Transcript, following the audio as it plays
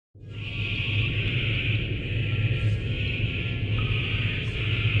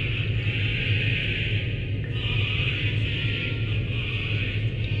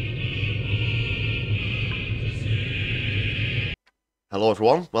Hello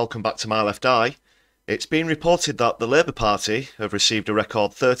everyone, welcome back to My Left Eye. It's been reported that the Labour Party have received a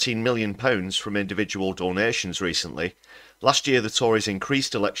record £13 million from individual donations recently. Last year the Tories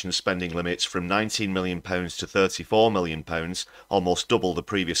increased election spending limits from £19 million to £34 million, almost double the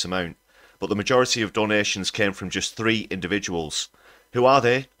previous amount. But the majority of donations came from just 3 individuals. Who are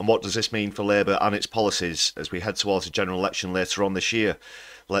they, and what does this mean for Labour and its policies as we head towards a general election later on this year?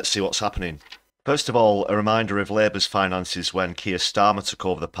 Let's see what's happening. First of all, a reminder of Labour's finances when Keir Starmer took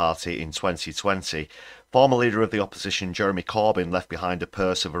over the party in 2020. Former leader of the opposition Jeremy Corbyn left behind a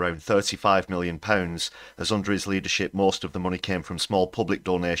purse of around £35 million, as under his leadership most of the money came from small public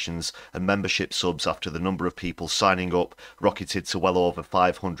donations and membership subs after the number of people signing up rocketed to well over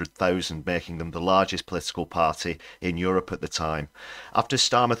 500,000, making them the largest political party in Europe at the time. After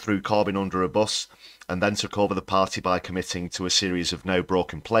Starmer threw Corbyn under a bus, and then took over the party by committing to a series of now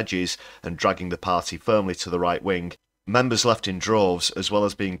broken pledges and dragging the party firmly to the right wing, members left in droves, as well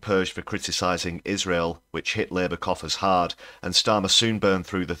as being purged for criticising Israel, which hit Labour coffers hard, and Starmer soon burned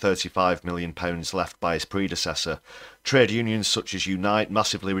through the £35 million left by his predecessor. Trade unions such as Unite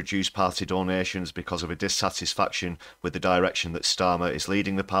massively reduced party donations because of a dissatisfaction with the direction that Starmer is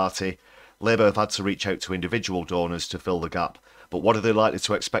leading the party. Labour have had to reach out to individual donors to fill the gap, but what are they likely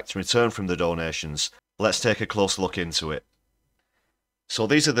to expect in return from the donations? Let's take a closer look into it. So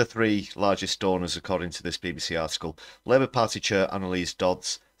these are the 3 largest donors according to this BBC article. Labour Party Chair Annalise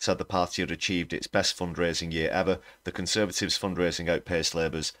Dodds said the party had achieved its best fundraising year ever. The Conservatives' fundraising outpaced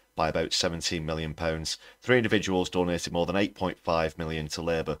Labour's by about £17 million. 3 individuals donated more than £8.5 million to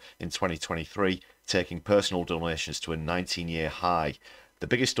Labour in 2023, taking personal donations to a 19-year high. The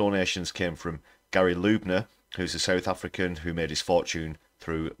biggest donations came from Gary Lubner, who's a South African who made his fortune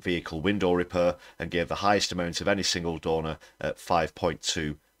through vehicle window repair and gave the highest amount of any single donor at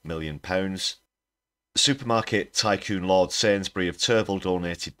 £5.2 million. Supermarket tycoon Lord Sainsbury of Turville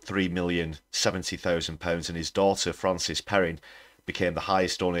donated £3,070,000, and his daughter Frances Perrin became the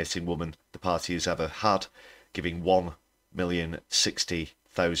highest donating woman the party has ever had, giving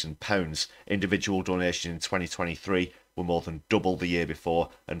 £1,060,000. Individual donations in 2023 were more than double the year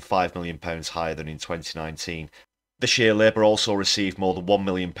before and £5 million higher than in 2019. This year, Labour also received more than £1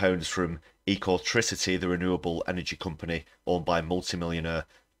 million from Ecotricity, the renewable energy company owned by multimillionaire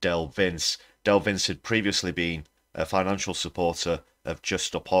Del Vince. Del Vince had previously been a financial supporter of Just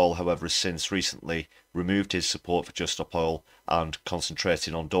Stop Oil, however has since recently removed his support for Just Stop Oil and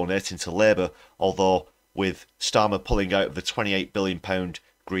concentrated on donating to Labour, although with Starmer pulling out of the £28 billion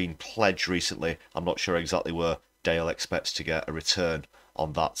Green Pledge recently, I'm not sure exactly where Dale expects to get a return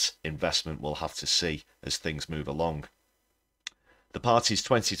on that investment. We'll have to see as things move along. The party's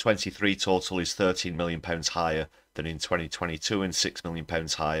 2023 total is £13 million higher than in 2022 and £6 million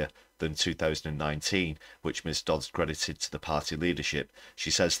higher than 2019, which Ms Dodds credited to the party leadership.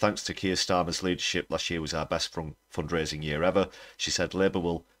 She says, thanks to Keir Starmer's leadership, last year was our best fundraising year ever. She said Labour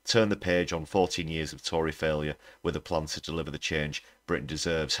will turn the page on 14 years of Tory failure with a plan to deliver the change Britain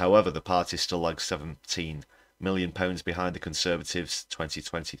deserves. However, the party still lags £17 million behind the Conservatives'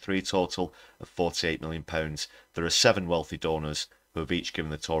 2023 total of £48 million. There are 7 wealthy donors who have each given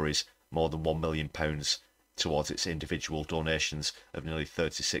the Tories more than £1 million towards its individual donations of nearly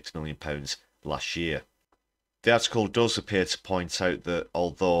 £36 million last year. The article does appear to point out that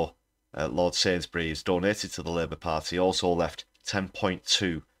although Lord Sainsbury has donated to the Labour Party, he also left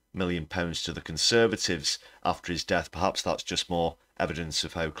 £10.2 million to the Conservatives after his death. Perhaps that's just more evidence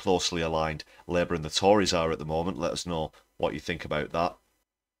of how closely aligned Labour and the Tories are at the moment. Let us know what you think about that.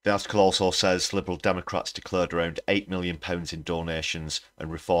 The article also says Liberal Democrats declared around £8 million in donations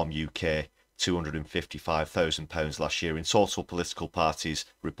and Reform UK £255,000 last year. In total, political parties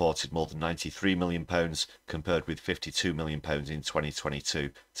reported more than £93 million compared with £52 million in 2022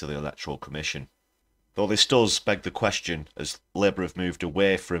 to the Electoral Commission. Though this does beg the question, as Labour have moved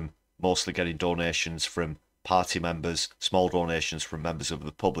away from mostly getting donations from party members, small donations from members of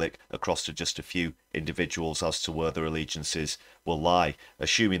the public, across to just a few individuals as to where their allegiances will lie,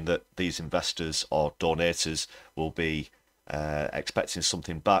 assuming that these investors or donators will be expecting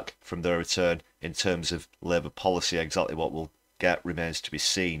something back from their return in terms of Labour policy. Exactly what we'll get remains to be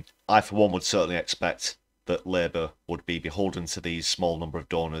seen. I, for one, would certainly expect that Labour would be beholden to these small number of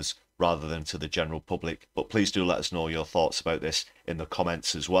donors rather than to the general public. But please do let us know your thoughts about this in the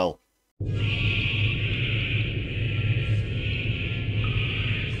comments as well.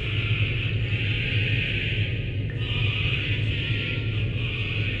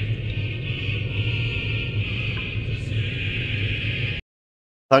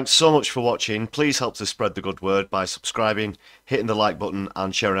 Thanks so much for watching. Please help to spread the good word by subscribing, hitting the like button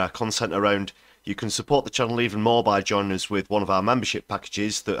and sharing our content around. You can support the channel even more by joining us with one of our membership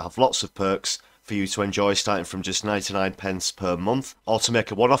packages that have lots of perks for you to enjoy, starting from just 99 pence per month. Or to make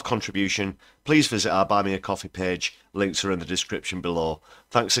a one-off contribution, please visit our Buy Me a Coffee page. Links are in the description below.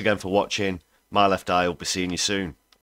 Thanks again for watching. My Left Eye will be seeing you soon.